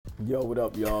Yo, what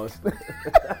up, y'all?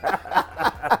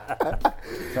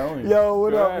 Telling you. Yo,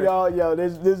 what up, y'all? Yo,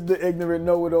 this is the ignorant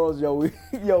know-it-alls. Yo,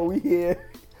 we here.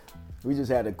 We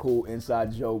just had a cool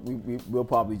inside joke. We'll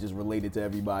probably just relate it to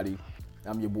everybody.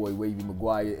 I'm your boy Wavy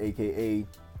McGuire, aka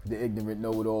the ignorant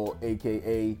know-it-all,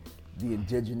 aka the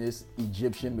indigenous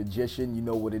Egyptian magician. You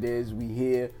know what it is. We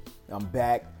here. I'm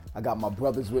back. I got my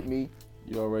brothers with me.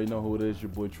 You already know who it is, your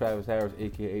boy Travis Harris,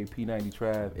 a.k.a. P90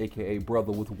 Trav, a.k.a.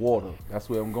 Brother with Water. That's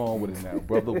where I'm going with it now,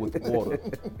 Brother with Water.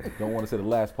 Don't want to say the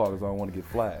last part because I don't want to get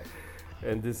flagged.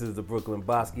 And this is the Brooklyn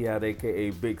Basquiat, a.k.a.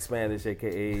 Big Spanish,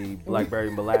 a.k.a. Blackberry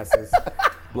Molasses.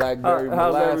 Blackberry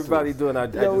How's Molasses. everybody doing? I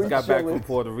Yo, just got back chilling. from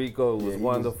Puerto Rico. It was Yeah,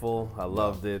 wonderful. I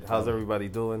loved it. How's everybody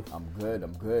doing? I'm good.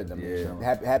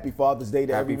 Yeah. Happy Father's Day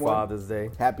to Happy everyone. Father's Day.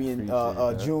 Happy Appreciate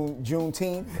that.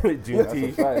 Juneteenth.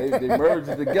 Juneteenth. Right, they merged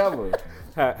it together.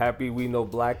 Happy We Know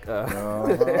Black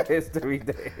History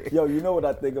Day. Yo, you know what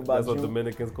I think about That's what June?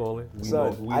 Dominicans call it. We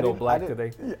Son, know I didn't- Black I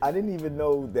didn't- today. I didn't even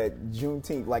know that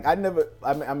Juneteenth. Like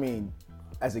I mean,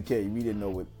 as a kid, we didn't know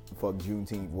what the fuck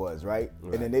Juneteenth was, right?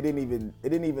 And then it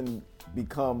didn't even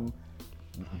become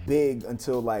big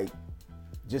until like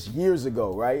just years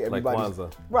ago, right?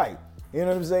 Kwanzaa. Right. You know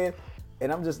what I'm saying?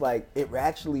 And I'm just like, it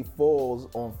actually falls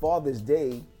on Father's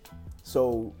Day.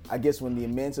 So I guess when the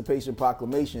Emancipation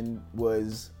Proclamation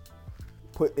was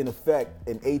put in effect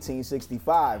in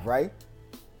 1865, right?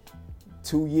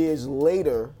 2 years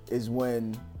later is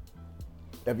when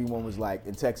everyone was like,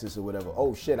 in Texas or whatever,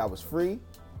 oh shit, I was free.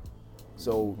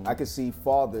 So I could see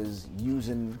fathers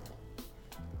using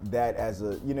that as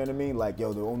a, you know what I mean? Like,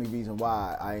 yo, the only reason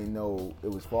why I didn't know it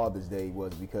was Father's Day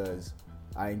was because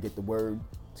I didn't get the word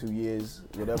 2 years,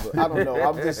 whatever. I don't know.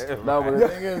 I'm just, No, but the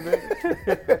thing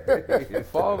is,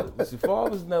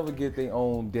 fathers never get their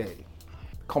own day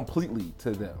completely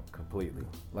to them. Completely.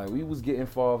 Like, we was getting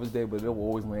Father's Day, but it will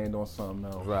always land on something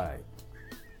else. Right.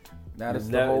 Now it's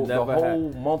Never the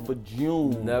whole had- month of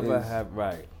June.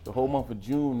 Right. The whole month of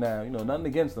June now, you know, nothing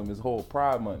against them. It's whole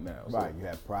Pride Month now. So right, you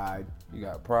have pride. you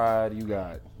got Pride, you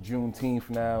got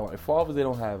Juneteenth now. Like, Fathers, they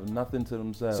don't have nothing to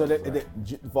themselves. So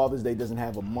Father's Day doesn't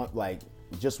have a month, like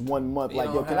just 1 month. They Like,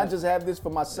 don't yo, can I have- just have this for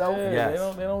myself? Yeah,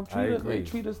 Yes. they don't I treat us. agree.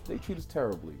 They treat us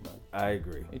terribly, man. I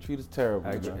agree. They treat us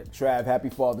terribly. I agree. man. Trav, happy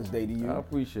Father's Day to you. I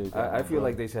appreciate that. I feel bro.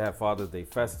 like they should have Father's Day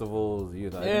festivals. You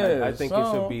know, Yeah, I think it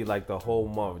some. should be like the whole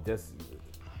month, just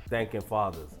thanking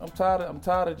fathers. I'm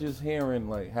tired of just hearing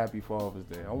like Happy Father's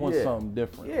Day. I want Yeah. something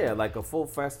different. Yeah, like a full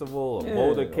festival, a Yeah,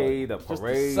 motorcade, a like, just to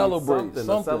parade, celebrate a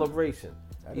something. celebration.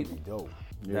 That'd be dope.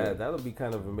 Yeah. That'll be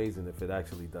kind of amazing if it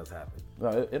actually does happen.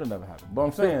 No, it'll never happen. But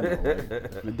I'm saying, though, like,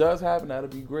 if it does happen, that'll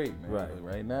be great, man. Right. But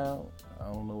right now, I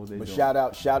don't know what they're But doing. shout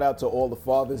out to all the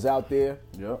fathers out there.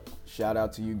 Yep. Shout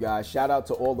out to you guys. Shout out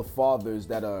to all the fathers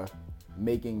that are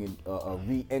making a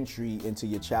re-entry into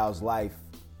your child's life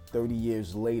 30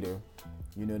 years later.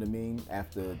 You know what I mean?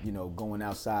 After, you know, going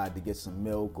outside to get some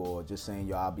milk or just saying,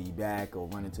 yo, I'll be back, or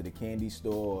running to the candy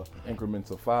store.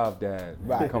 Increments of 5 dad.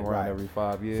 Right, Come around right. every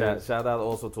 5 years. Shout out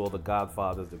also to all the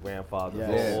godfathers, the grandfathers,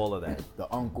 Yes. all of that. The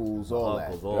uncles, all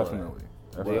Uncles, that. all of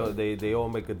Definitely. that. They all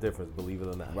make a difference, believe it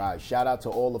or not. Right. Shout out to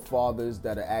all the fathers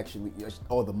that are actually,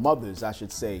 or the mothers, I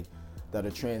should say, that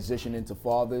are transitioning to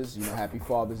fathers. You know, happy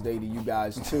Father's Day to you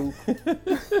guys too.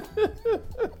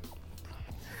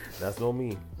 That's no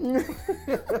me.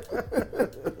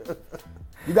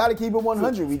 You got to keep it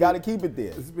 100. We got to keep it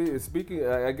there. Speaking,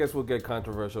 I guess we'll get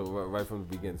controversial right from the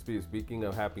beginning. Speaking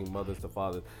of happy mothers to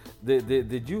fathers,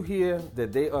 did you hear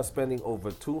that they are spending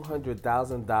over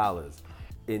 $200,000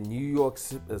 in New York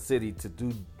City to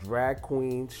do drag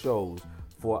queen shows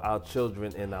for our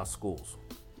children in our schools?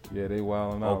 Yeah, they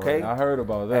wilding out. Okay. Right? I heard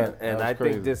about that. And That's I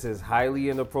crazy. think this is highly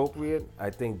inappropriate. I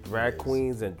think drag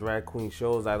queens and drag queen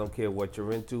shows, I don't care what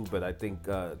you're into, but I think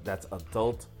that's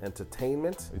adult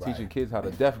entertainment. They're teaching kids how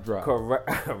to death drop. Correct.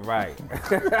 Right.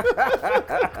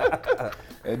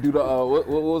 And do the what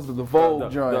was the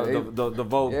Vogue joint? The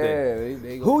Vogue thing. Yeah,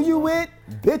 they go. Who you with?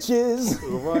 Bitches.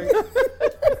 Right.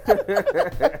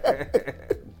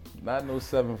 Not no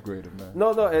 7th grader, man.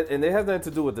 No, and it has nothing to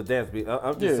do with the dance beat.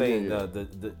 I'm just Yeah, saying yeah.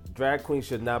 The drag queen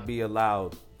should not be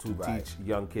allowed to Right. teach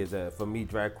young kids. For me,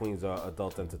 drag queens are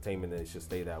adult entertainment, and it should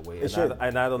stay that way. It And should.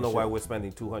 I don't know It why should. we're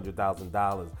spending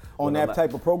 $200,000 On that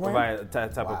type of program? Right,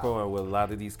 type Wow. of program where a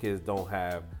lot of these kids don't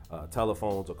have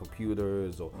telephones or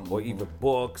computers or Mm-hmm. even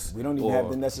books. We don't even or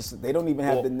have the necessary. They don't even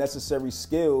have or- the necessary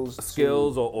skills.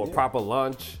 or Yeah. proper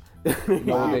lunch. You know what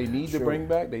Wow, they need to true. bring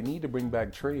back? They need to bring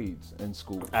back trades in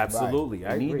school. Absolutely, They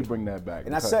I need agree. to bring that back.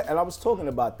 And I was talking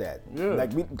about that. Yeah.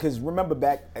 Like, because remember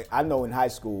back, I know in high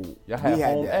school, Y'all had we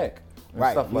had home that. ec and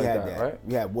right, stuff we like had that, right?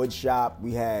 We had wood shop.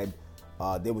 We had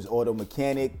There was auto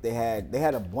mechanic. They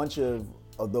had a bunch of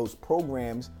those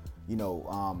programs,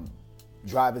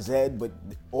 driver's ed, but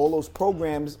all those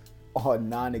programs are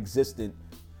non-existent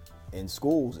in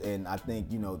schools. And I think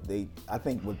I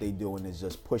think what they doing is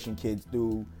just pushing kids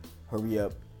through. Hurry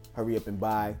up and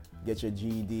buy. Get your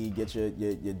GED, get your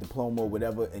diploma or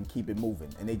whatever, and keep it moving.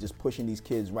 And they just pushing these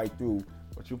kids right through.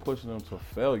 But you're pushing them to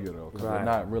failure though, because Right. they're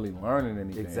not really learning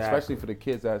anything. Exactly. Especially for the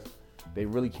kids that they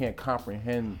really can't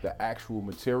comprehend the actual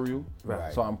material.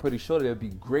 Right. So I'm pretty sure they'll be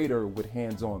greater with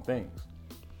hands-on things.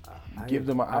 Give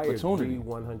them an opportunity.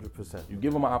 100%. You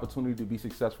give them an opportunity to be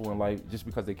successful in life just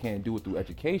because they can't do it through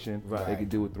education. Right. They can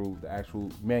do it through the actual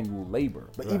manual labor.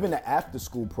 But even the after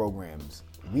school programs,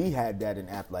 we had that in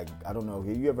I don't know,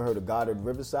 have you ever heard of Goddard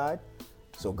Riverside?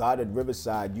 So Goddard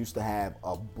Riverside used to have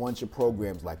a bunch of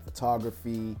programs like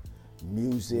photography,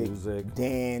 music.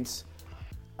 Dance,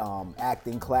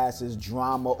 acting classes,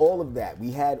 drama, all of that.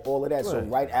 We had all of that. So Right.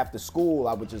 right after school,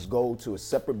 I would just go to a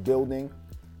separate building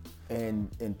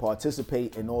and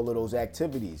participate in all of those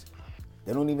activities.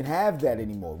 They don't even have that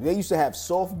anymore. They used to have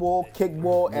softball,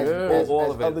 kickball as all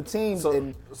of it. other teams.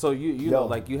 So you Yo. know,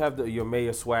 like you have your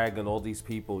Mayor Swag and all these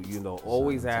people,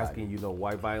 always I'm asking,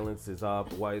 why violence is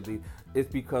up, it's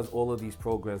because all of these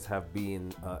programs have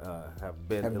been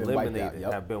eliminated, wiped out,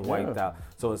 yep. have been wiped out.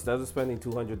 So instead of spending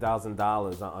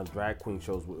 $200,000 on drag queen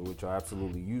shows, which are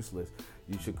absolutely useless,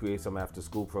 you should create some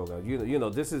after-school programs.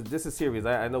 This is serious.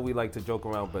 I know we like to joke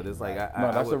around, but it's like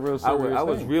that's a real serious I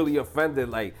was thing. really offended.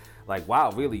 Like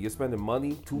wow, really? You're spending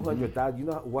money, $200,000. You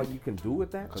know what you can do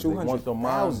with that? 'Cause they want the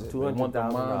minds, they want the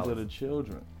minds $200,000 of the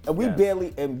children. And we Yes. barely,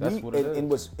 That's what it is. and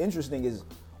what's interesting is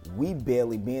we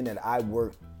barely, being that I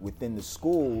work within the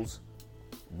schools,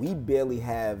 we barely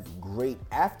have great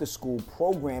after school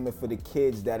programming for the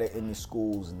kids that are in the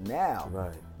schools now.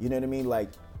 Right. You know what I mean? Like,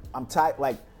 I'm tired,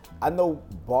 I know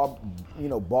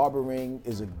barbering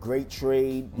is a great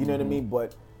trade, you know what I mean?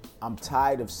 But I'm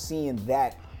tired of seeing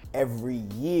that every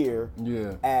year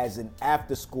Yeah. as an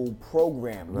after school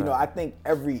program. Right. I think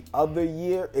every other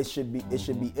year it should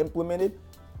be implemented,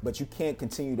 but you can't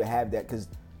continue to have that because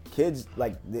kids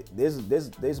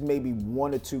there's maybe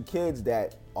one or two kids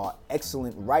that are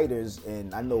excellent writers,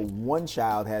 and I know one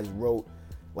child has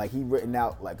written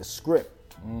out like a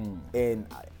script, and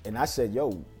I said,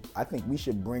 yo, I think we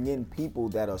should bring in people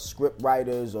that are script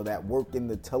writers or that work in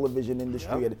the television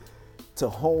industry to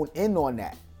hone in on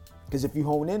that. Because if you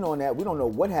hone in on that, we don't know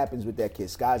what happens with that kid.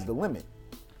 Sky's the limit.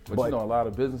 But a lot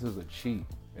of businesses are cheap.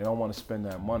 They don't want to spend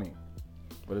that money.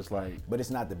 But it's like, But it's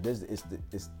not the business.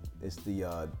 It's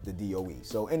the DOE.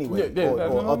 So anyway, Yeah,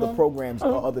 or other no. programs,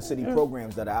 or other city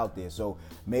programs that are out there. So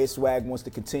Mayor Swag wants to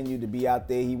continue to be out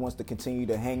there. He wants to continue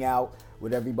to hang out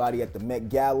with everybody at the Met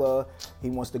Gala. He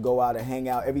wants to go out and hang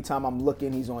out. Every time I'm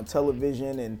looking, he's on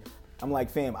television, and I'm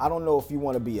like, fam, I don't know if you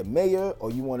want to be a mayor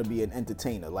or you want to be an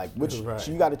entertainer. Like, which Right.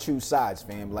 you got to choose sides,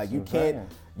 fam. Like, you can't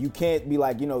be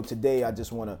like, today I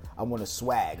want to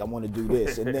swag, I want to do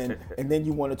this, and then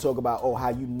you want to talk about how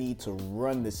you need to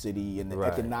run the city and the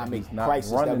Right. economic he's not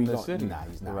crisis that running we the don't. city. Nah,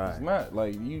 he's not. Right. it's not.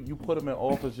 Like, you put him in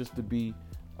office just to be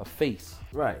a face.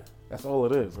 Right. That's all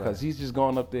it is. Because he's just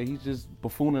going up there, he's just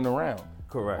buffooning around.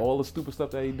 Correct. All the stupid stuff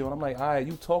that he's doing. I'm like, all right,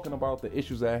 you talking about the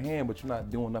issues at hand, but you're not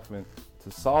doing nothing to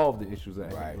solve the issues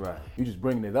at hand. Right. You just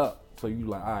bringing it up. So you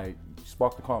like, all right, you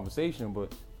spark the conversation,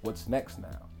 but what's next now?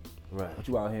 Right. But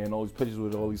you out here in all these pictures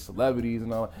with all these celebrities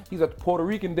and all. He's at the Puerto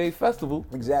Rican Day Festival.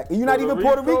 Exactly. You're not even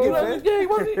Puerto Rican, man. Yeah, he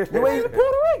wasn't. You ain't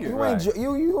Puerto Rican. You ain't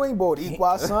you ain't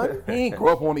Boricua, son. He ain't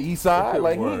grow up on the east side.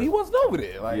 Like Word. he wasn't over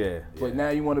there. Like, Yeah, But yeah. now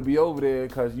you want to be over there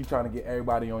because you trying to get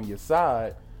everybody on your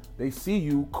side. They see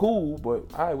you cool,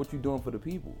 but all right, what you doing for the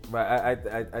people? Right.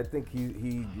 I think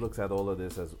he looks at all of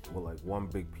this as like one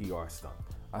big PR stunt.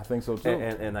 I think so too.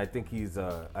 And I think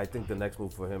I think the next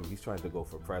move for him, he's trying to go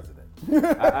for president.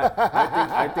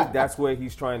 I think that's where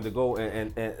he's trying to go,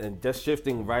 and just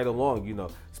shifting right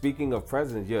along. Speaking of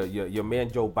presidents, your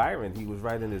man Joe Byron, he was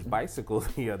riding his bicycle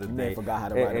the other day. Man forgot how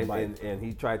to ride a bike. And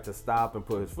he tried to stop and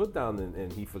put his foot down,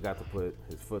 and he forgot to put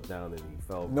his foot down, and he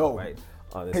fell right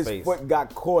on his face. His foot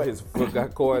got caught. His foot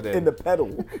got caught in the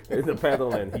pedal. in the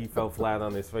pedal, and he fell flat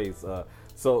on his face.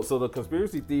 So the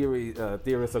conspiracy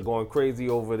theorists are going crazy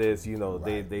over this.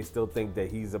 Right. They still think that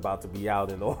he's about to be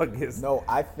out in August. No,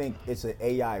 I think it's an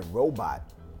AI robot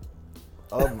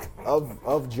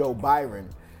of Joe Byron,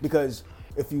 because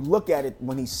if you look at it,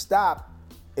 when he stopped,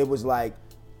 it looked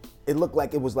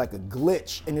like it was like a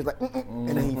glitch, and he's like, and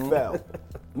then he fell.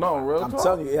 No, real I'm talk.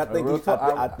 telling you,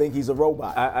 I think he's a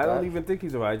robot. I don't even think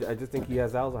he's right. I just think he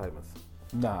has Alzheimer's.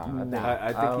 Nah,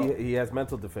 I think he has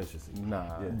mental deficiency.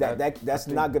 Nah, That's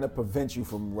not gonna prevent you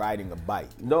from riding a bike.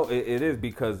 No, it is,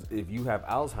 because if you have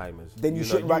Alzheimer's, Then you know,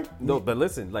 should ride. No, but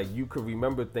listen, like, you could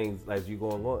remember things as you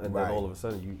go along, and Right. then all of a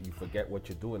sudden you forget what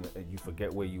you're doing, and you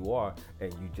forget where you are,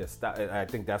 and you just stop. And I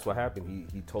think that's what happened.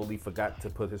 He totally forgot to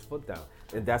put his foot down,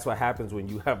 and that's what happens when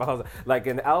you have Alzheimer's. Like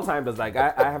in Alzheimer's, like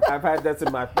I've had that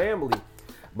in my family.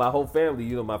 My whole family,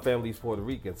 my family's Puerto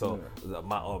Rican, so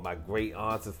my great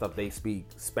aunts and stuff, they speak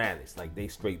Spanish, like they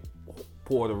straight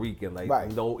Puerto Rican, like Right.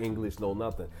 no English, no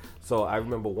nothing. So I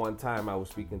remember one time I was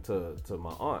speaking to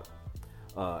my aunt,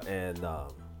 and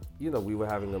we were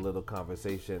having a little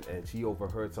conversation, and she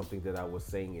overheard something that I was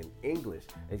saying in English,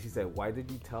 and she said, "Why did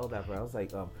you tell that?" I was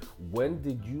like, "When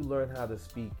did you learn how to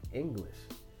speak English?"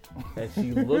 And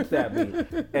she looked at me,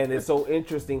 and it's so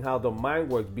interesting how the mind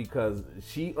works, because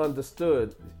she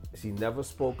understood. She never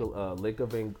spoke a lick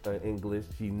of English.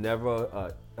 She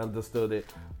never understood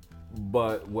it.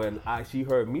 But when she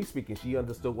heard me speaking, she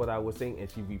understood what I was saying, and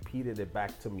she repeated it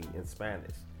back to me in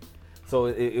Spanish. So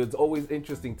it's always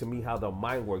interesting to me how the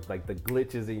mind works, like the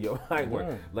glitches in your mind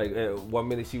work. Like 1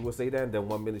 minute she would say that, and then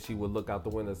 1 minute she would look out the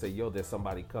window and say, "Yo, there's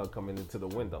somebody coming into the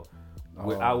window."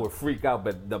 I would freak out,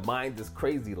 but the mind is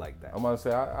crazy like that. I'm gonna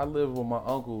say I live with my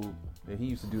uncle, and he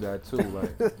used to do that too.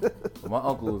 Like my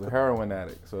uncle was a heroin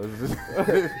addict, so it's just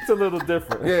It's a little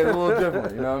different. yeah, it's a little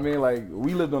different. You know what I mean? Like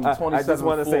we lived on the 27th I just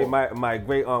want to floor. say my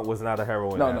great aunt was not a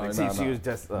heroin addict. She was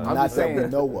just I'm Not just that saying- we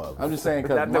know of. I'm just saying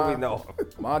because not that we know.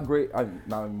 my great,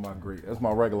 not even my great, that's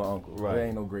my regular uncle. Right. There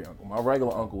ain't no great uncle. My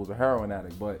regular uncle was a heroin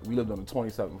addict, but we lived on the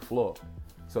 27th floor.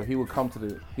 So he would come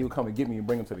and get me and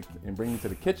bring me to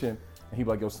the kitchen, and he'd be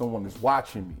like, "Yo, someone is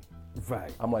watching me."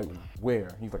 Right. I'm like, "Where?"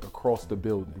 He's like, "Across the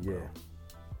building." Bro. Yeah.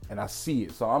 And I see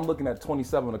it. So I'm looking at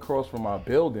 27 across from my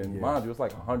building. Mind you, it's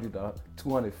like 100 to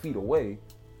 200 feet away.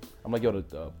 I'm like, "Yo,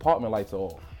 the apartment lights are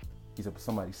off." He said, "But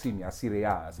somebody see me. I see their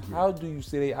eyes." How do you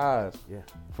see their eyes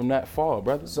from that far,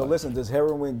 brother? So listen, does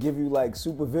heroin give you like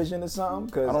supervision or something?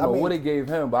 Because I don't know what it gave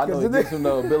him, but I know it gives him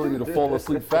the ability to fall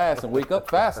asleep fast and wake up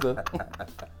faster.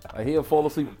 Like he'll fall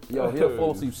asleep. He'll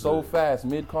fall asleep so fast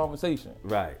mid-conversation.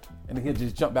 Right. And then he'll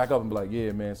just jump back up and be like,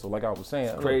 "Yeah, man." So like I was saying,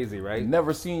 It's crazy, right?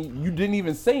 You didn't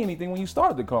even say anything when you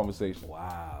started the conversation.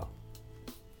 Wow.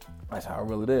 That's how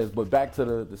real it is. But back to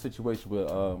the situation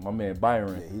with my man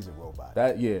Byron. Yeah, he's a robot.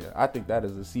 I think that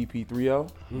is a CP3O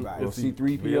Right. or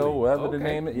C3PO, Really? whatever the Okay.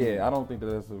 name is. Yeah, I don't think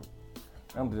that's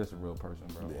a real person,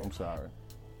 bro. Yeah. I'm sorry.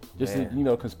 Just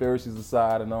Man. conspiracies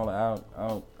aside and all that,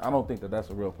 I don't think that's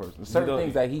a real person. Certain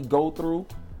things that he go through,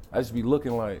 I just be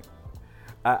looking like.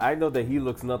 I know that he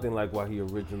looks nothing like what he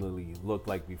originally looked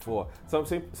like before. Some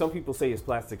people say it's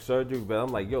plastic surgery, but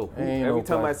I'm like, yo, Ain't every no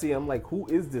time I plastic. see him, I'm like, who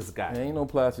is this guy? Ain't no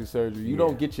plastic surgery. You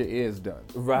don't get your ears done.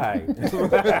 Right. You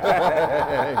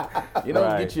don't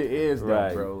Right. get your ears done,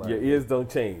 Right. bro. Like, Your ears don't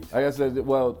change. like I said,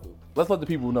 well, let's let the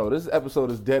people know this episode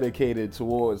is dedicated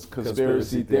towards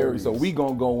conspiracy Conspiracy theory. So theories. we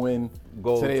gonna go in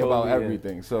today about totally in.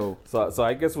 everything. So So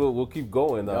I guess we'll keep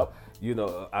going. Yep.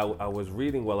 I was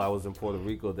reading while I was in Puerto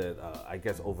Rico that I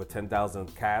guess over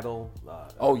 10,000 cattle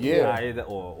died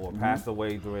or passed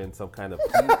away during some kind of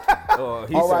heat.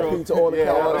 R.I.P. to all the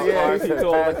cows. R.I.P. to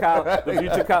all the cow, the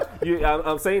future cow.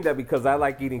 I'm saying that because I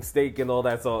like eating steak and all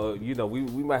that. So we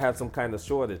might have some kind of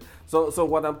shortage. So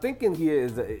what I'm thinking here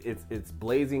is that it's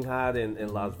blazing hot in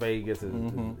Las Vegas.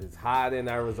 It's hot in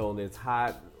Arizona. It's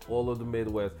hot all of the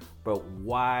Midwest. But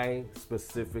why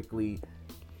specifically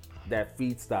that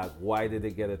feedstock? Why did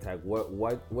it get attacked?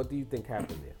 What do you think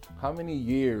happened there? how many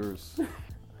years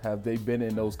have they been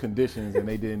in those conditions and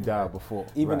they didn't die before?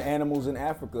 Even Right. animals in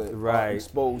Africa are Right.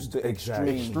 exposed to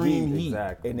Exactly. Extreme heat.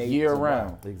 Exactly. and they Year survive.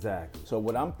 round. Exactly. So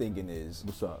what I'm thinking is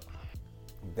What's up?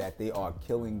 that they are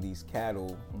killing these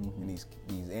cattle and these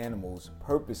animals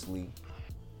purposely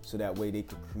so that way they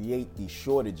could create these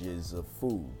shortages of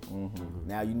food.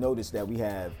 Now you notice that we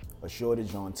have a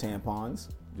shortage on tampons.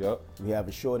 Yep. We have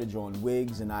a shortage on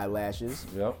wigs and eyelashes.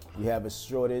 Yep. We have a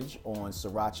shortage on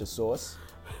sriracha sauce.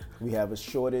 We have a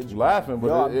shortage. You laughing, but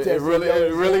Yo, I'm it just- really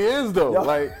is though. Yo.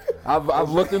 Like I've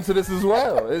looked into this as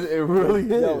well. It really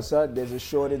is. Yo, son, there's a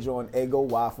shortage on Eggo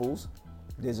waffles.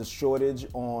 There's a shortage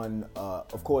on,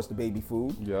 of course, the baby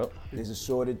food. Yep. There's a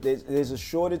shortage. There's a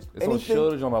shortage. It's a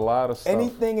shortage on a lot of stuff.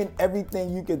 Anything and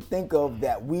everything you can think of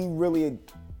that we really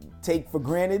take for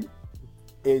granted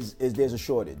is there's a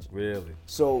shortage. Really?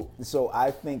 So I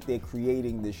think they're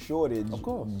creating this shortage Of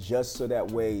course. just so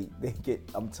that way they get.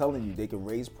 I'm telling you, they can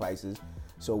raise prices.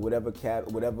 So whatever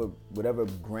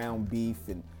ground beef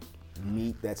and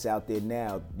meat that's out there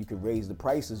now, you can raise the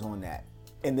prices on that.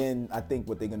 And then I think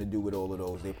what they're gonna do with all of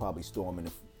those, they probably store them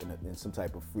in some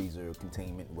type of freezer or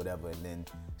containment, whatever, and then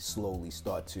slowly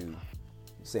start to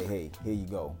say, hey, here you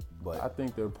go. I But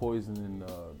think they're poisoning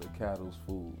the cattle's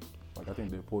food. Like I think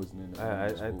they're poisoning the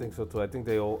animals' I food. think so too. I think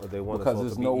they want us all Because to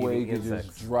there's be no way eating you can insects.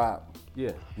 just drop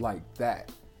Yeah. like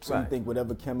that. so you Right. think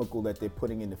whatever chemical that they're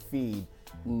putting in the feed,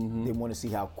 they want to see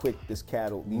how quick these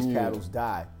cattles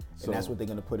die, and that's So- what they're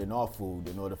gonna put in our food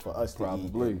in order for us to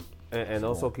Probably. eat. And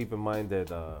also keep in mind that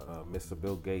Mr.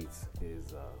 Bill Gates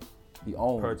is He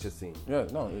owns. purchasing Yeah,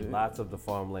 no. lots of the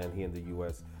farmland here in the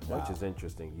U.S., which is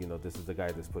interesting. You know, this is the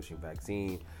guy that's pushing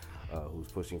vaccine,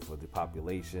 who's pushing for the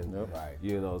population. Yep. Right.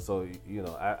 You know, so, you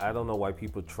know, I don't know why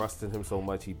people trust in him so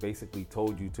much. He basically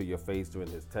told you to your face during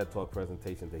his TED Talk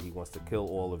presentation that he wants to kill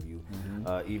all of you.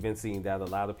 Even seeing that, a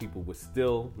lot of people would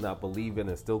still not believe it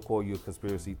and still call you a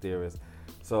conspiracy theorist.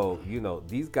 So, you know,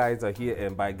 these guys are here,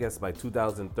 and I guess by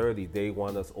 2030, they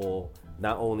want us all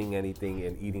not owning anything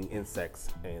and eating insects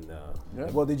and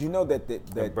Well, did you know that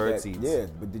bird seeds. Yeah,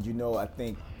 but did you know? I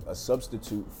think a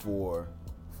substitute for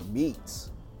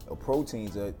meats or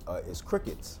proteins is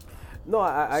crickets. No,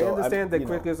 I So, understand that you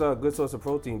know. crickets are a good source of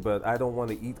protein, but I don't want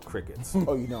to eat crickets.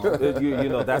 Oh, you know. You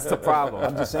know, that's the problem.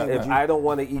 I'm just saying, if would you- I don't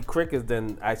want to eat crickets,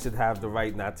 then I should have the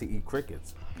right not to eat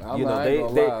crickets. I ain't gonna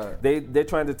lie. They're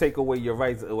trying to take away your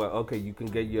rights. Well, okay, you can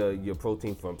get your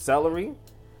protein from celery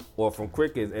or from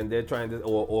crickets, and they're trying to,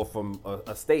 or from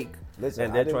a steak, Listen,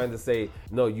 and I they're didn't- trying to say,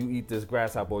 no, you eat this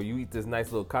grasshopper or you eat this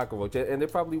nice little cockroach, and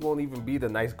it probably won't even be the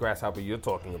nice grasshopper you're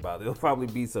talking about. It'll probably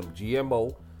be some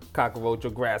GMO cockroach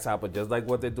or grasshopper, just like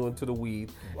what they're doing to the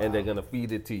weed, and they're gonna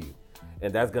feed it to you,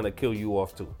 and that's gonna kill you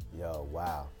off too. Yo,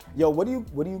 wow. Yo, what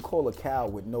do you call a cow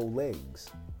with no legs?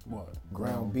 What?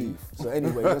 Ground beef. So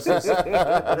anyway, I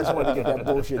just wanted to get that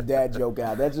bullshit dad joke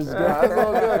out. That's just That's good.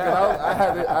 all good.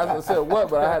 'Cause I said what,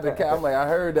 but I had to. I'm like, I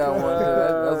heard that one.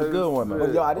 That was a good one. Though.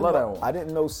 But yo, Love that one. I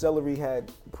didn't know celery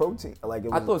had protein. Like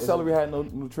it was, I thought celery had no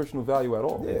nutritional value at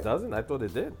all. Yeah. It doesn't? I thought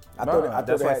it did. I thought it, I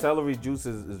That's thought why it had, celery juice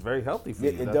is very healthy for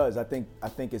Yeah, you. it does. I think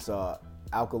it's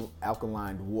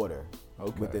alkaline water.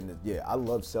 Okay. Within the, yeah, I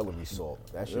love celery salt.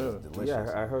 That shit is delicious.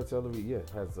 Yeah, I heard celery.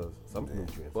 has some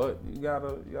nutrients. But you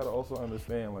gotta also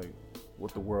understand like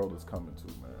what the world is coming to,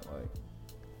 man. Like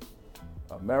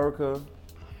America,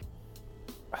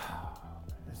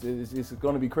 it's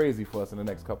going to be crazy for us in the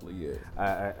next couple of years.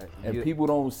 And You- people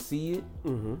don't see it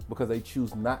because they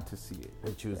choose not to see it.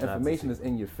 They choose not to Information see is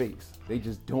in your face. They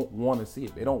just don't want to see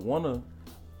it. They don't want to,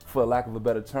 for lack of a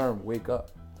better term, wake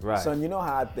up. right. Son, you know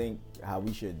how I think how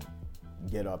we should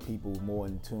get our people more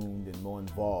in tuned and more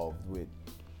involved with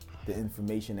the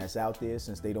information that's out there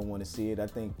since they don't want to see it. I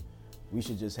think we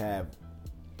should just have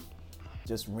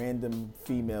just random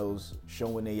females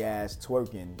showing their ass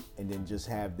twerking and then just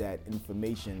have that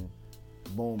information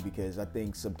boom, because I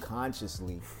think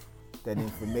subconsciously that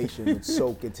information would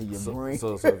soak into your brain.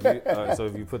 So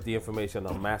if you put the information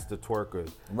on master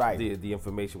twerkers, Right. the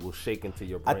information will shake into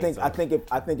your brain. I think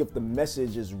if the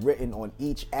message is written on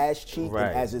each ass cheek Right.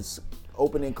 and as it's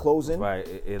open and closing, Right,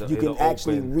 you can it'll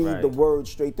actually open, read right. the words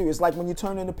straight through. It's like when you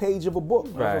turn in a page of a book.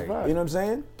 Right. You know what I'm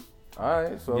saying? All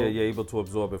right, so Yeah, you're able to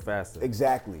absorb it faster.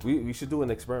 Exactly. We should do an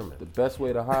experiment. the best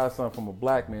way to hide something from a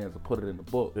black man is to put it in the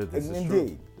book. This is true.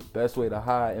 Indeed. The best way to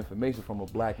hide information from a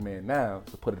black man now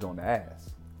is to put it on the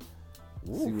ass.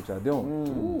 See what y'all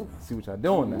doing. See what y'all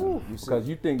doing now. Because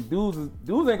you think dudes ain't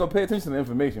gonna pay attention to the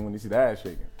information when they see the ass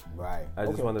shaking. Right. I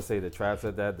just want to say that Trav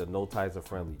said that the no ties are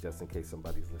friendly, just in case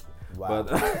somebody's listening. Wow.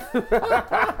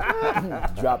 But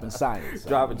Dropping science.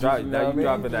 drop, You know what now I you mean?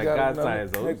 dropping You that gotta God know.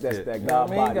 science. Oh, That's shit. that You know what God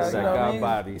I mean? body. That's that You know what I God mean?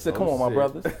 body. He said, Oh, "Come on, my shit."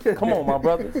 brothers. Come on, my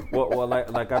brothers." Well,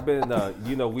 like I've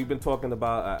been, we've been talking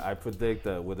about. I predict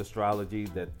with astrology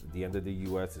that the end of the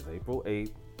U.S. is April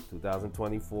 8th,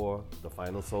 2024. The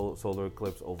final solar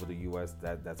eclipse over the U.S.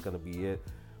 That's going to be it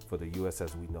for the U.S.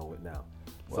 as we know it now.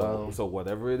 Wow. So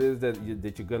whatever it is that you're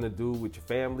gonna do with your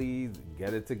families,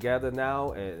 get it together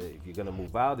now. And if you're gonna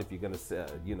move out, if you're gonna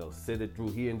sit it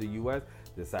through here in the U.S.,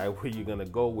 decide where you're gonna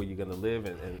go, where you're gonna live,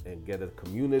 and get a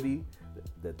community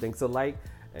that thinks alike,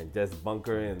 and just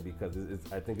bunker in, because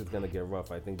I think it's gonna get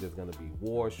rough. I think there's gonna be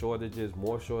war, shortages,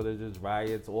 more shortages,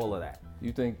 riots, all of that.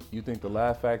 You think the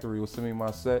Laugh Factory will send me my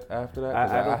set after that?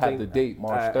 'Cause I don't have think- the date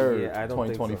March 3rd, yeah, I don't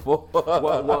think so. 2024.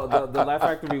 well, the Laugh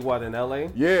Factory, what, in L.A.?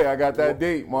 Yeah, I got that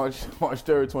date March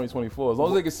 3rd, 2024. As long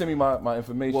as they can send me my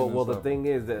information. Well, and the stuff. thing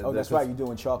is that Oh, that's right. You're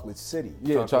doing Chocolate City.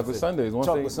 Yeah, Chocolate City. Sundays. Once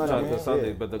Chocolate they, Sunday. Chocolate Yeah.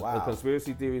 Sunday, but the Wow.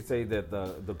 conspiracy theories say that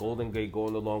the Golden Gate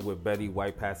going along with Betty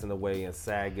White passing away and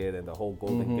Saget and the whole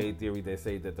Golden Gate theory, they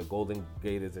say that the Golden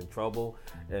Gate is in trouble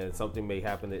and something may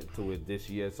happen to it this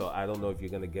year. So I don't know if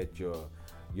you're gonna get your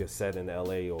you're set in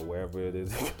LA or wherever it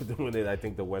is doing it, I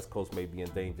think the West Coast may be in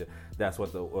danger. That's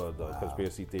what the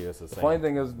conspiracy theorists are saying. Funny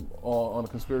thing is, on the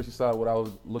conspiracy side, what I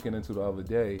was looking into the other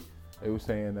day, they were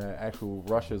saying that actual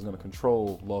Russia is going to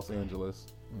control Los Angeles.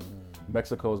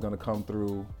 Mexico is going to come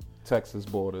through Texas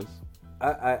borders.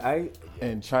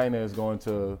 And China is going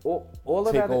to all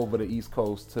of take that, over the East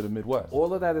Coast to the Midwest.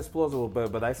 All of that is plausible,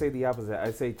 but I say the opposite.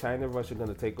 I say China and Russia are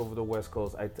going to take over the West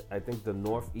Coast. I think the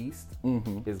Northeast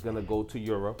is going to go to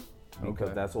Europe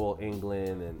because that's all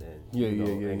England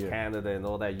and Canada and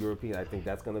all that European. I think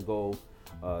that's going to go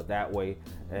that way.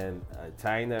 And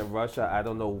China and Russia, I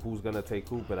don't know who's going to take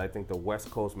who, but I think the West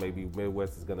Coast, maybe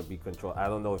Midwest, is going to be controlled. I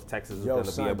don't know if Texas is going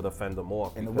to be able to fend them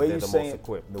off and because they're the most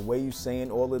equipped. The way you're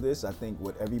saying all of this, I think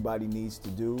what everybody needs to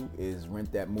do is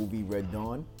rent that movie Red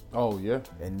Dawn. Oh, yeah.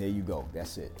 And there you go.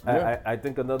 That's it. I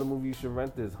think another movie you should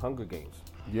rent is Hunger Games.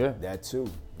 Yeah. That too.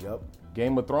 Yep.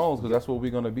 Game of Thrones, because that's what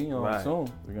we're going to be on soon.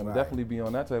 We're going to Right. definitely be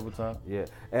on that type of time. Yeah.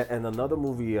 And another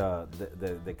movie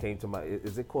that came to mind,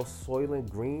 is it called Soylent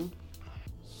Green?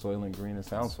 Soylent Green, it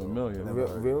sounds familiar.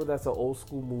 Real, that's an old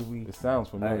school movie. It sounds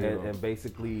familiar. And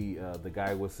basically, the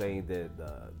guy was saying that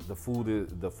the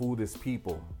food is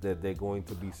people that they're going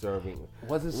to be serving.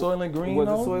 Was it Soylent Green? Was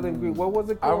though? it Soylent Green? What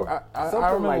was it called? I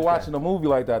remember like watching that. a movie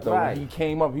like that though. Right. When he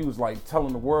came up, he was like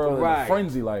telling the world in a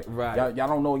frenzy, like, y'all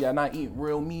don't know, y'all not eating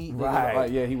real meat. Right.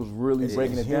 Like, yeah, he was really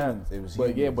breaking it down. It was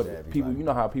but humans but to everybody. people, you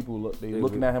know how people look, they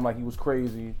looking at him like he was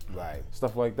crazy, Right.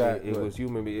 stuff like that. It was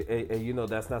human. And you know,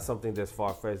 that's not something that's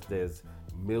far-fetched. There's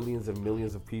millions and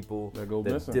millions of people That go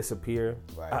missing. disappear.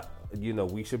 Right. You know,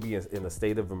 we should be in a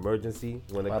state of emergency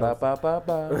when it comes.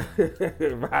 Ba-da-ba-ba-ba.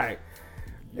 Right.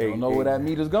 You don't know where that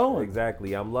meat is going.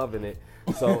 Exactly. I'm loving it.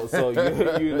 So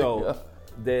you know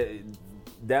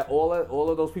that all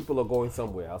of those people are going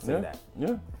somewhere. I'll say that.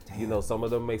 Yeah. You know, some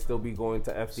of them may still be going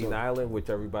to Epstein Island, which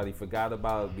everybody forgot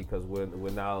about because we're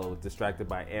now distracted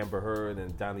by Amber Heard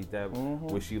and Johnny Depp,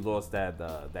 where she lost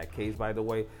that case, by the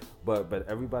way. But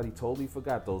everybody totally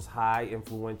forgot those high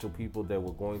influential people that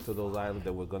were going to those islands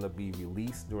that were going to be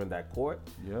released during that court.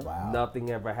 Yeah. Wow. Nothing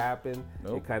ever happened.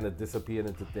 Nope. It kind of disappeared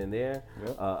into thin air.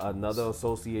 Yep. Another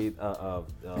associate of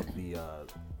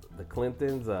the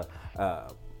Clintons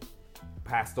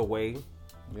passed away.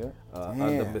 Yeah.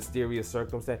 Under mysterious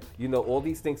circumstance. You know, all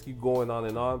these things keep going on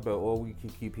and on, but all we can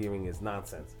keep hearing is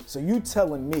nonsense. So you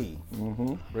telling me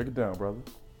Break it down, brother.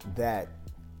 that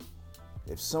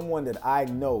if someone that I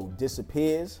know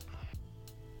disappears,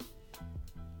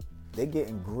 they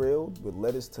getting grilled with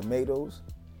lettuce, tomatoes,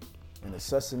 and a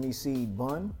sesame seed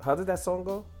bun? How did that song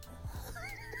go?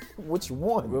 Which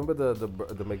one? Remember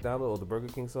the McDonald's or the Burger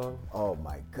King song? Oh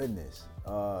my goodness. I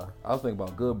was thinking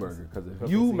about Good Burger, because if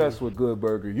you mess with Good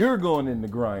Burger, you're going in the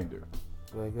grinder.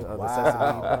 Like, the Wow.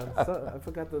 sesame bun. So, I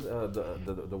forgot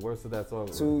the words of that song.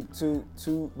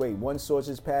 One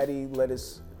sausage patty,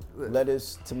 lettuce,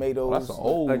 tomatoes. That's an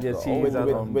old, Onion the cheese old on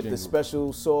it. with the jingle.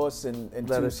 special sauce and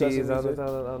Lettuce two cheese sesame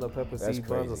on the pepper That's seed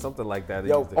buns or crazy. something like that.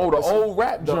 Yo, It used to- Oh, the old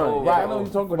rap joint. old Yeah, rap I know what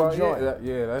you're talking for the about.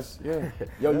 joint. Yeah.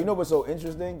 Yo, you know what's so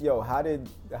interesting? Yo, how did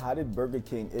Burger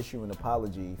King issue an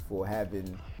apology for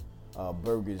having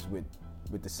burgers with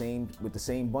the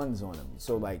same buns on them?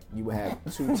 So like you would have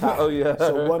two top. Oh, yeah.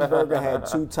 So one burger had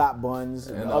two top buns,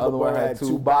 and the other one had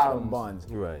two bottom buns.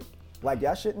 Right. Like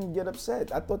y'all shouldn't get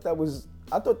upset. I thought that was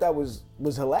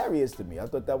hilarious to me. I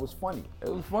thought that was funny. It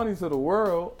was funny to the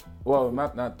world. Well,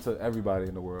 not to everybody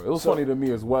in the world. It was funny to me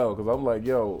as well, because I'm like,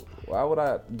 yo, why would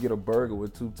I get a burger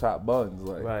with two top buns?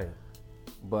 Like, Right.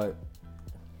 But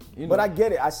you know, But I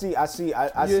get it. I see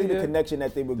the connection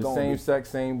that they were the going same with. sex,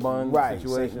 same bun Right,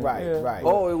 situation. same- right, Yeah. right.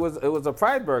 Oh, it was a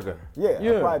Pride Burger. Yeah,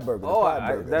 Yeah. a fried burger. Oh, the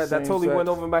fried burger. that Same totally sex. went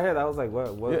over my head. I was like, what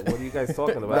are you guys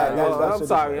talking about? That's I'm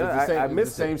sorry, It's the same, I it's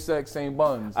missed the same it. sex, same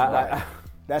buns.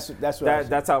 That's what I said.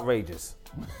 That's outrageous.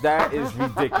 That is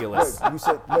ridiculous. You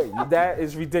said wait. That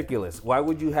is ridiculous. Why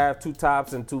would you have two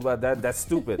tops and two? That's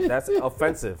stupid. That's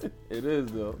offensive. It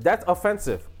is though. That's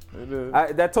offensive. It is.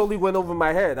 That totally went over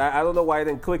my head. I don't know why it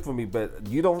didn't click for me, but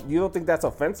you don't think that's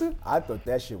offensive? I thought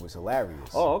that shit was hilarious.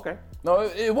 Oh, okay. No,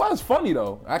 it was funny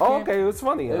though. I Oh, can't, okay. It was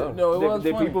funny. no, it was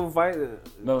Did funny. people fight?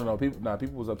 No.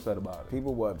 People was upset about it.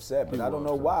 People were upset, but People I don't were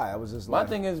know upset. why. I was just My like,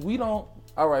 thing is, we don't.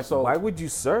 All right, so Why would you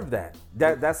serve that?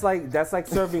 That's like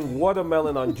serving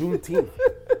watermelon on Juneteenth.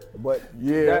 but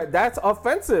yeah, That's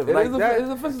offensive. it Like is that. it's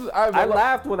offensive. I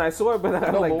laughed when I saw it, but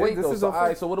I'm No, like, but wait this though. is So, all right,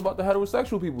 offensive. so what about the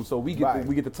heterosexual people? So we get Right.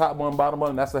 we get the top one, bottom one,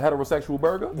 and that's a heterosexual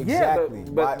burger. Yeah, Exactly.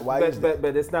 but Why is that?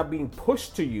 but it's not being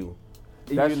pushed to you.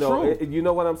 That's true. You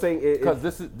know what I'm saying? Because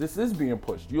this is being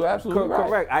pushed. You're absolutely right.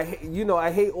 Correct.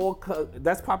 I hate all.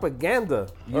 That's propaganda.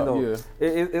 Yeah.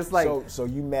 It's like So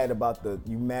you mad about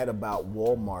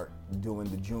Walmart doing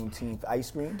the Juneteenth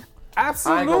ice cream?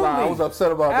 absolutely. I ain't gonna lie, I was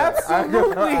upset about that.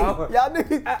 Absolutely. Y'all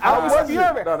niggas, I was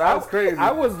furious. No, that was crazy.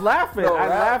 I was laughing. No, I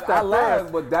laughed at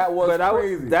first, but that was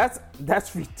crazy.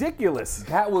 That's ridiculous.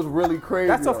 That was really crazy.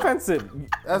 That's though. offensive.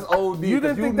 That's OD. You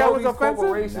didn't 'cause think know that was these offensive?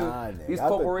 corporations- Nah, nigga. These I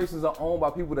thought- corporations are owned by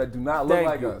people that do not look Thank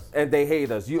like you. us. And they hate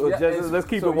us. Yeah, Let's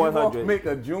keep so it 100. You make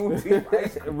a Juneteenth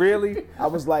ice cream. Really? I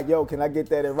was like, yo, can I get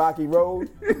that at Rocky Road?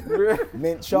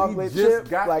 Mint chocolate We just chip?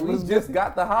 got, we let's just get-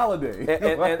 got the holiday.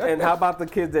 And how about the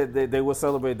kids that they would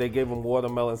celebrate? They gave them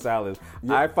watermelon salads.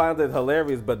 I find it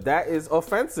hilarious, but that is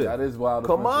offensive. That is wild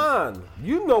Come offensive. on,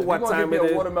 you know If what you're gonna time give it me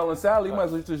a is. watermelon salad, you might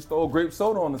as well just throw a grape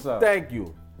soda on the side. Thank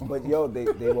you. But yo,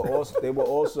 there was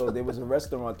a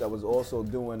restaurant that was also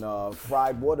doing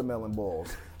fried watermelon balls.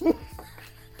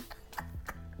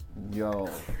 Yo,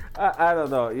 I don't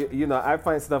know. I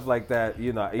find stuff like that.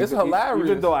 It's hilarious.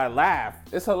 Even though I laugh,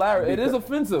 it's hilarious. It is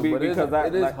offensive, but it is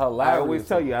hilarious. I always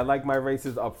tell you, I like my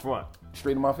races up front,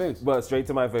 Straight in my face. but straight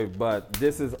to my face. But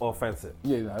this is offensive.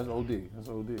 Yeah, that's OD. That's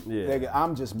OD. Yeah. Nigga,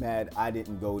 I'm just mad I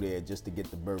didn't go there just to get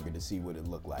the burger to see what it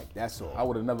looked like. That's all. I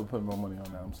would have never put my money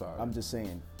on that. I'm sorry. I'm just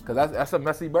saying. Because that's a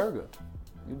messy burger.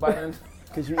 You bite in,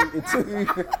 Cause it's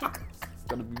it's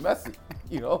gonna be messy.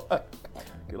 You know,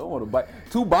 you don't want to bite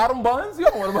 2 bottom buns. You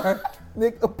don't want to bite.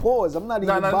 Nick, pause. I'm not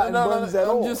even biting buns at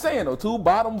all. I'm just saying though, 2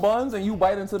 bottom buns and you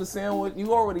bite into the sandwich.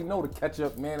 You already know the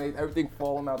ketchup, mayonnaise, everything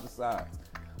falling out the sides.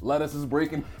 Lettuce is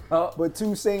breaking up. But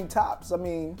 2 same tops. I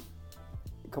mean,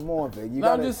 come on, Vic.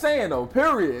 No, I'm just saying though.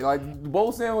 Period. Like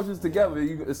both sandwiches together,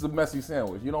 it's a messy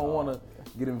sandwich. You don't want to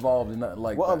get involved in nothing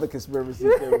like What that. other conspiracy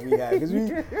theory we had?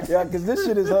 Because this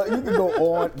shit is. You can go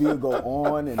on. We'll go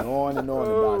on and on and on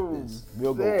about this.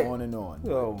 We'll go on and on.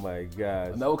 Oh my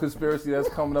gosh. Another conspiracy that's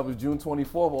coming up is June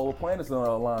 24th. All the planets are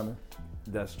aligning.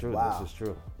 That's true. Wow. This is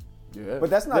true. Yeah. But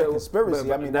that's not a conspiracy.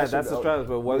 But I mean, that's should- the strategy.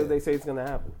 But what yeah. did they say is going to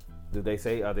happen? Did they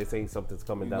say? Are they saying something's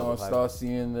coming You're down gonna the pipe? start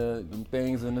seeing the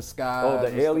things in the sky. Oh,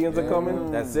 the aliens are coming?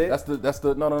 That's it? That's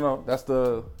the no. That's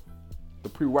the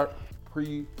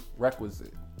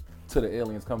prerequisite to the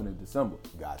aliens coming in December.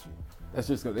 Got you. That's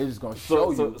just they're just gonna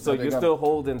show you. So that they're you're gonna- still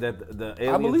holding that the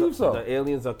aliens? I believe so. The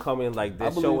aliens are coming like I they're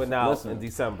believe showing so. out Listen. in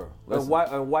December. Listen.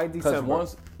 And why Because December?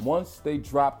 once they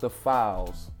drop the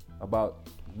files about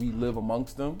we live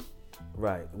amongst them.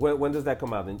 Right. When does that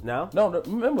come out? Now? No,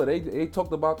 remember they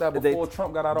talked about that before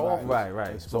Trump got out of office.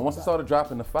 Right. So once they started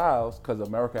dropping the files, because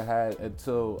America had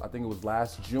until I think it was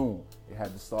last June, it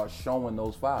had to start showing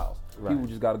those files. Right. People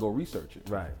just got to go research it.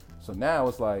 Right. So now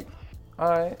it's like, all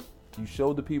right, you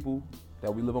showed the people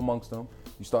that we live amongst them.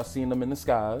 You start seeing them in the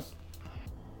skies.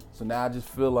 So now I just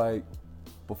feel like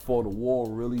before the war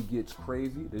really gets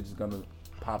crazy, they're just gonna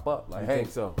pop up. Like, You hey,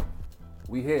 think so?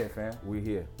 we here, fam. We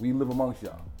here. We live amongst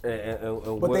y'all. And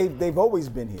But what- they've always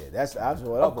been here. That's what I've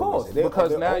Of course, always said. because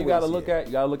They're now you gotta always look here.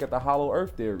 at the hollow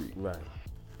Earth theory. right.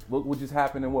 Look what just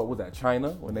happened in what was that, China,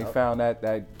 when they found that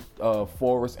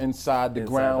forest inside the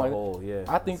Inside ground. the like- hole, yeah.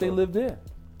 I think they lived there.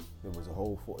 It was a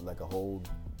whole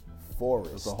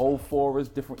forest. It's a whole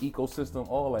forest, different ecosystem,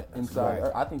 all that inside. right.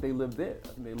 Earth. I think they lived there. I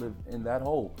think they lived in that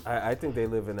hole I think they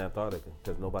live in Antarctica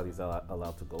because nobody's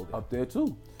allowed to go there. up there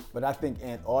too. But I think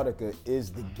Antarctica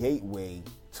is the gateway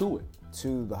To it.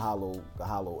 to the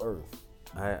hollow Earth.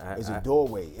 It's I a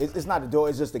doorway. It's not a door.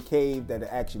 It's just a cave that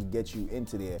actually gets you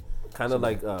into there. kind of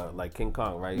like King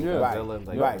Kong, right? Yeah. Right, Godzilla,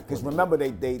 like- right. Because remember,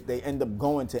 they end up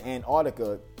going to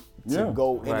Antarctica to Yeah.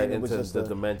 go, and right then it into was just the a,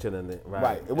 dimension and it, right.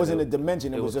 right. It wasn't a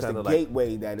dimension. It was just a kinda like-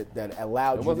 gateway that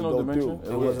allowed It you to wasn't no go dimension.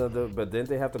 through. It wasn't, but didn't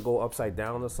they have to go upside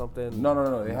down or something?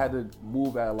 No. They had to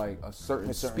move at like a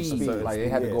certain speed. Like they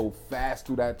had to yeah. go fast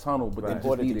through that tunnel, but Right. they In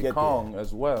order just to needed get Kong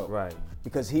as well. Right.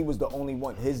 Because he was the only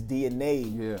one. His DNA.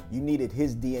 Yeah. You needed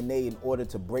his DNA in order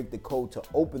to break the code to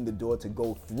open the door to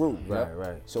go through.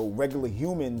 Right. So regular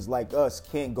humans like us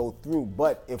can't go through.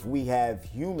 But if we have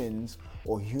humans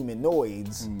or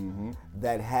humanoids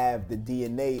that have the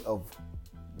DNA of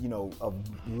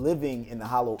living in the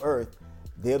hollow earth,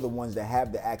 they're the ones that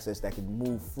have the access that can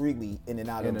move freely in and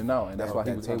out. And that's why he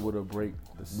that was tunnel. able to break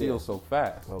the seal so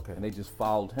fast. Okay. And they just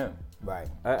followed him. Right.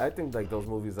 I think like those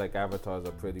movies like Avatars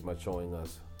are pretty much showing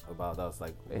us about us,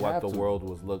 like They what have the to. world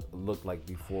was looked like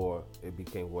before it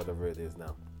became whatever it is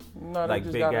now. No, they Like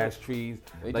just big gotta- ass trees.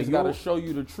 They like just got to show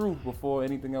you the truth before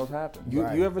anything else happens. You,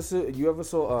 Right. you ever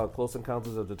saw Close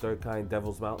Encounters of the Third Kind,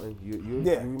 Devil's Mountain? You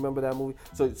Yeah. remember that movie?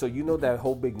 So you know that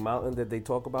whole big mountain that they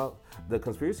talk about? The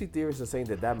conspiracy theorists are saying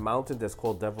that mountain that's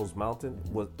called Devil's Mountain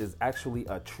is actually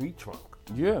a tree trunk.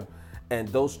 Yeah. and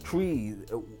those trees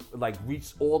like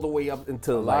reach all the way up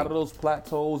into A lot of those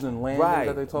plateaus and landings right.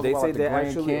 that they talk They about, say like the they're Grand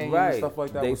actually Canyon right. and stuff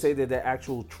like that. They say that they're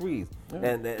actual trees,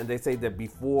 and they say that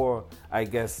before, I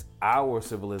guess, our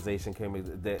civilization came,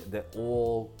 that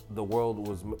all the world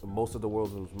was, most of the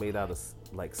world was made out of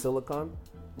like silicon.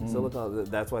 Silicon.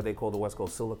 That's why they call the West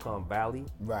Coast Silicon Valley.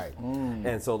 Right.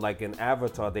 And so, like in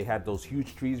Avatar, they had those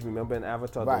huge trees. Remember in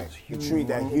Avatar, Right. those huge, The tree,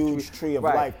 that huge tree of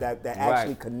Right. life that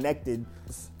actually Right. connected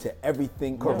to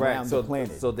everything Correct. around So, the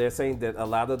planet. so they're saying that a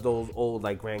lot of those old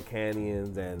like Grand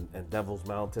Canyons and Devil's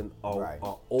Mountain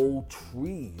are old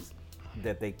trees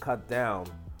that they cut down,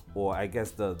 or I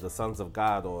guess the sons of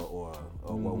God or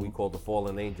what we call the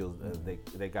fallen angels,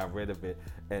 they got rid of it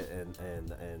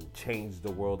and changed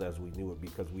the world as we knew it,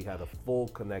 because we had a full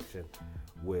connection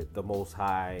with the Most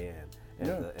High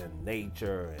and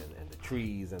nature and the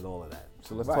trees and all of that.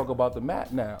 So let's talk about the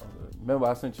map now. Remember,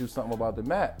 I sent you something about the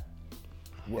map.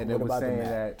 And it what was about the saying map?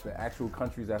 that the actual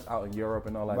countries that's out in Europe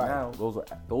and all that Right. now,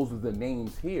 those are the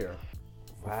names here.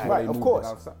 Right. Right, of course.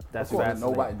 That's Of course,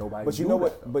 fascinating. nobody. But you knew know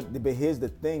that, what? But here's the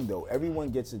thing, though. Everyone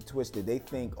gets it twisted. They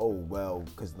think, oh well,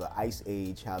 because the ice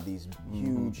age, how these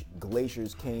huge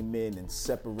glaciers came in and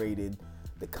separated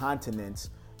the continents.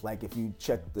 Like if you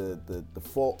check the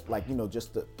fault, like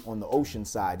just on the ocean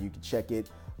side, you can check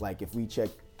it. Like if we check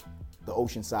the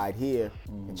ocean side here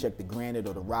and check the granite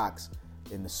or the rocks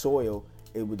in the soil,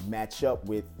 it would match up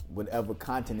with whatever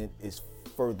continent is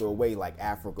further away, like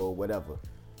Africa or whatever.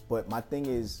 But my thing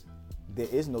is, there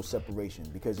is no separation,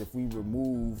 because if we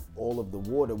remove all of the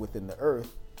water within the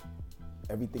earth,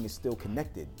 everything is still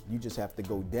connected. You just have to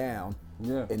go down,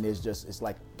 and it's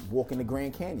like walking the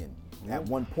Grand Canyon. At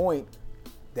one point,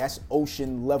 that's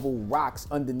ocean level rocks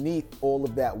underneath all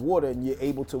of that water, and you're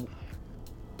able to.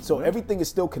 So everything is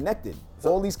still connected.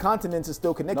 All these continents are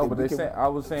still connected. No, but I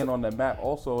was saying on the map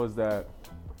also is that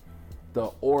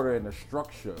the order and the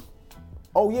structure.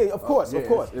 Oh yeah, of course, of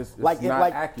course. It's like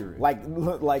not accurate.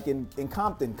 Like in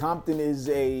Compton. Compton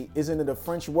isn't it a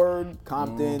French word?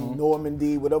 Compton,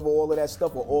 Normandy, whatever, all of that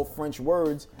stuff are all French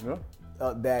words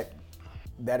that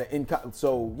are in.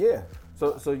 So yeah.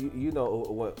 So you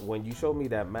know when you showed me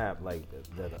that map, like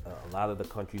that a lot of the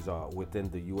countries are within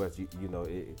the U.S.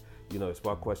 It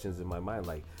sparked questions in my mind,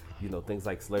 like things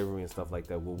like slavery and stuff like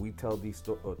that. Will we told these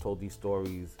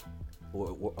stories?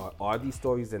 Or are these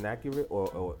stories inaccurate,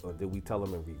 or did we tell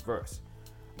them in reverse?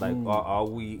 Like, are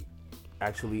we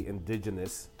actually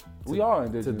indigenous? We are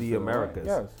indigenous to the Americas.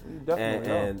 Right? Yes, we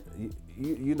definitely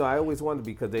and I always wonder,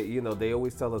 because they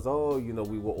always tell us,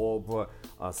 we were all brought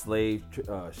slave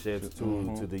ships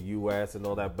to the U.S. and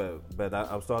all that. But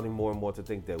I'm starting more and more to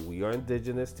think that we are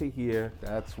indigenous to here.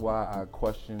 That's why I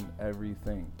question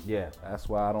everything. Yeah. That's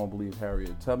why I don't believe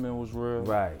Harriet Tubman was real.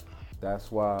 Right. That's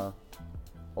why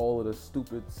all of the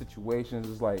stupid situations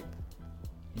is like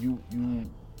you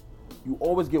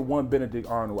always get one Benedict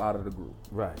Arnold out of the group.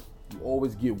 It You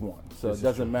always get one. So it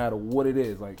doesn't matter what it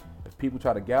is. Like if people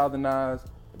try to galvanize,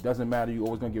 it doesn't matter. You're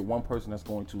always gonna get one person that's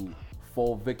going to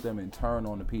fall victim and turn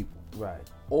on the people. Right.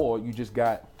 Or you just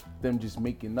got them just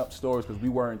making up stories because we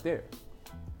weren't there.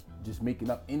 Just making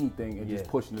up anything and just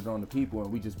pushing it on the people,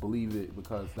 and we just believe it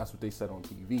because that's what they said on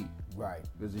TV. Right.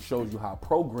 Because it shows you how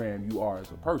programmed you are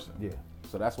as a person. Yeah.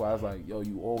 So that's why I was like,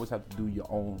 you always have to do your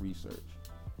own research.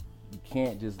 You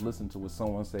can't just listen to what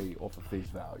someone say off of face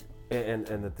value.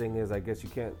 And the thing is, I guess you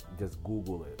can't just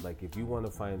Google it. Like if you want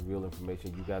to find real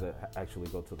information, you gotta actually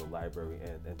go to the library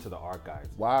and to the archives.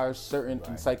 Why certain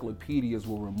encyclopedias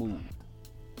were removed?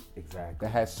 Exactly.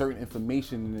 That has certain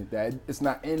information in it that it's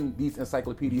not in these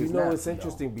encyclopedias. It's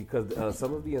interesting because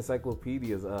some of the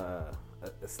encyclopedias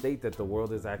state that the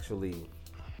world is actually,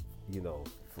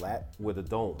 Flat with a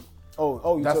dome.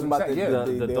 Oh, you're That's talking what about I'm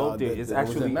saying. The dome there is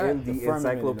actually in the firmament and all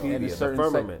encyclopedia, that. the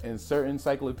firmament. In certain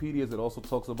encyclopedias, it also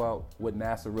talks about what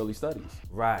NASA really studies.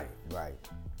 Right.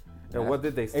 And what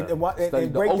did they study? Studied the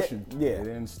break ocean. That, They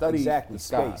didn't study the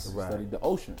sky. space. They studied the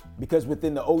ocean. Because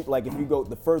within the ocean, like if you go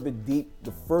the further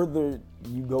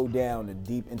you go down and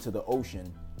deep into the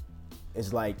ocean,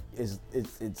 it's like it's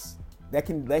that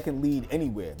can lead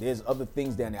anywhere. There's other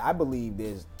things down there. I believe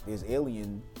there's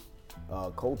alien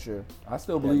culture. I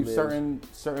still believe certain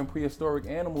prehistoric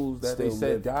animals that they Still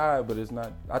said live. died, but it's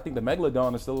not. I think the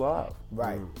megalodon is still alive.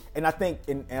 Right. And I think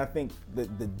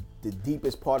the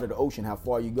deepest part of the ocean, how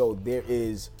far you go, there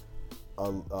is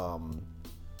a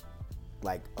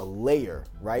like a layer,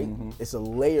 right? It's a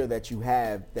layer that you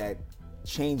have that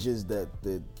changes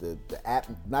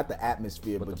not the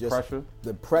atmosphere, but the just pressure?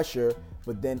 the pressure,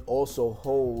 but then also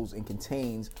holds and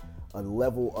contains a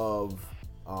level of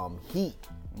heat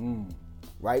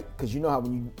right? Because you know how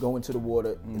when you go into the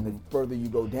water and the further you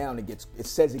go down, it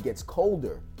says it gets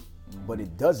colder, but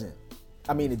it doesn't.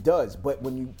 I mean, it does, but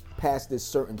when you pass this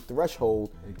certain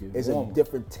threshold, it's warmer. a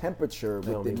different temperature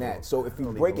within that. So if you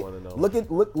don't break it, even wanna know.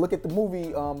 look at the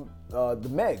movie, The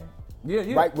Meg.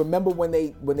 Yeah. Right. Remember when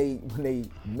they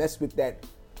mess with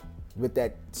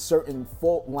that certain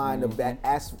fault line of that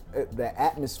the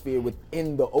atmosphere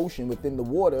within the ocean, within the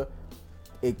water,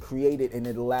 it created and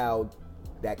it allowed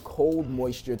that cold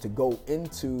moisture to go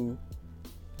into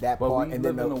that But part, we and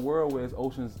live then in a world where it's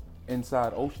oceans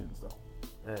inside oceans, though.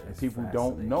 And people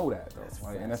don't know that, though.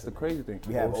 Right? And that's the crazy thing.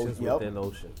 we have Oceans within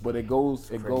oceans. But it goes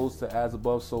to as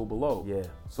above, so below. Yeah.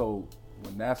 So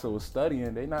when NASA was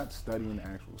studying, they're not studying the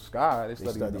actual sky. They're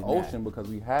studying the studying ocean because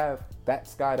we have that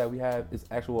sky that we have is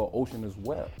actual ocean as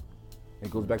well. It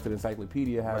goes back to the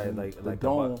encyclopedia having Right, the like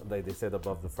dome. like they said,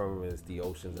 above the firmament is the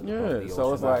oceans, and Yeah, above the so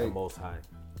oceans it's are the like- Most High.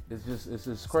 It's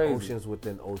just crazy. Oceans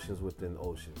within oceans within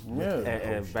oceans. Yeah.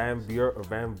 And Van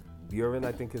Buren,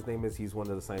 I think his name is. He's one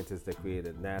of the scientists that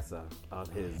created NASA on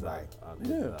his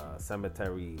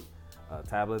cemetery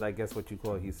tablet. I guess what you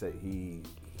call it. He said he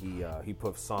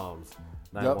put Psalms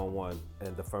 911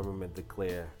 and the firmament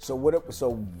declare. So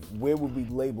where would we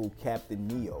label Captain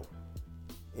Neo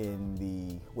in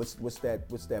the what's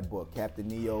that book? Captain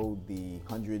Neo, the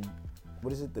 100.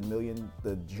 What is it?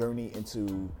 The journey into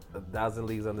 1,000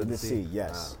 Leagues Under the sea.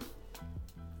 Yes.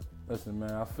 Listen,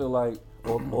 man, I feel like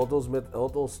All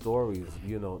those stories,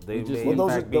 they We just- may Well, in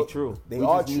those fact are- be tho- true. They we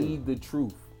are just true. need the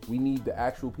truth. We need the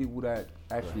actual people that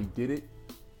actually did it,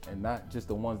 and not just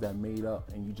the ones that made up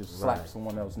and you just slap Right.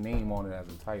 someone else's name on it as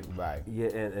a title. Right. Yeah,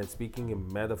 and speaking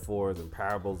in metaphors and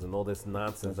parables and all this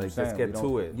nonsense, That's what like I'm just saying. get We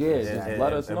to don't- it. Yeah, and, just and-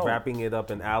 let us and know. wrapping it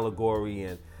up in allegory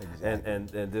and Exactly.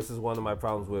 and this is one of my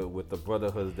problems with the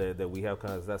brotherhood that we have.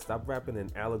 Kind of that stop wrapping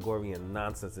in allegory and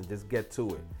nonsense and just get to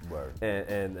it. Word.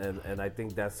 And I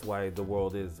think that's why the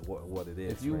world is what it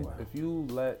is. If you right now. if you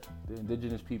let the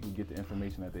indigenous people get the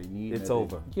information that they need, It's that they-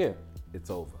 over. Yeah, It's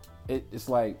over. it's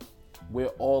like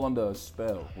we're all under a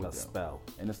spell with A them. spell.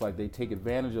 And it's like they take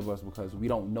advantage of us because we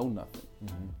don't know nothing.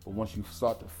 But once you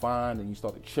start to find and you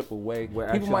start to chip away, We're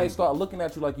people actually- might start looking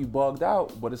at you like you bugged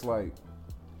out, but it's like,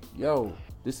 yo,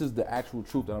 this is the actual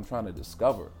truth that I'm trying to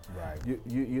discover. Right.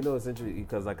 You know it's interesting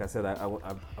because like I said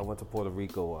I went to Puerto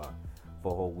Rico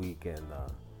for a whole week and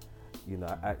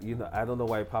I don't know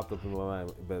why it popped up in my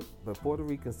mind but Puerto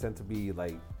Ricans tend to be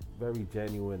like very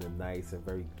genuine and nice and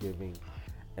very giving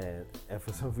and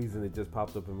for some reason it just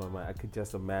popped up in my mind. I could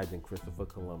just imagine Christopher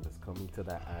Columbus coming to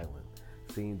that island,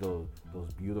 seeing those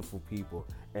beautiful people,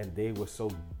 and they were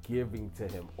so giving to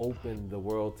him, opened the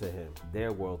world to him,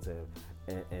 their world to him.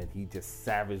 And he just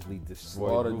savagely destroyed,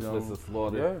 Slaughtered ruthless them. and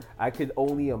slaughtered. Yeah. I could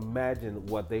only imagine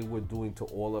what they were doing to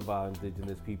all of our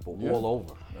indigenous people Yeah. all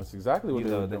over. That's exactly what You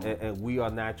they know, were doing. and we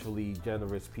are naturally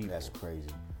generous people. That's crazy.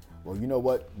 Well, you know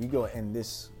what? We go end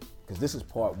this because this is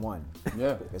part one.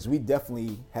 Yeah. Because we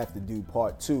definitely have to do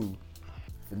part two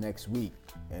for next week,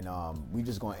 and we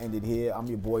just gonna end it here. I'm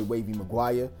your boy Wavy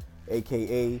McGuire,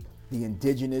 aka the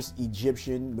indigenous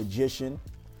Egyptian magician.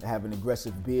 I have an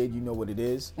aggressive beard. You know what it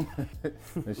is.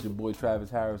 It's your boy Travis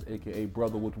Harris, aka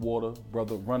Brother with Water,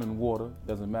 Brother Running Water,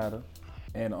 doesn't matter.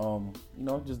 And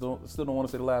still don't want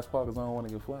to say the last part because I don't want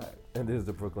to get flagged. And this is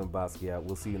the Brooklyn Basquiat.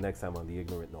 We'll see you next time on The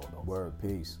Ignorant Know-Nos. Word.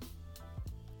 Peace.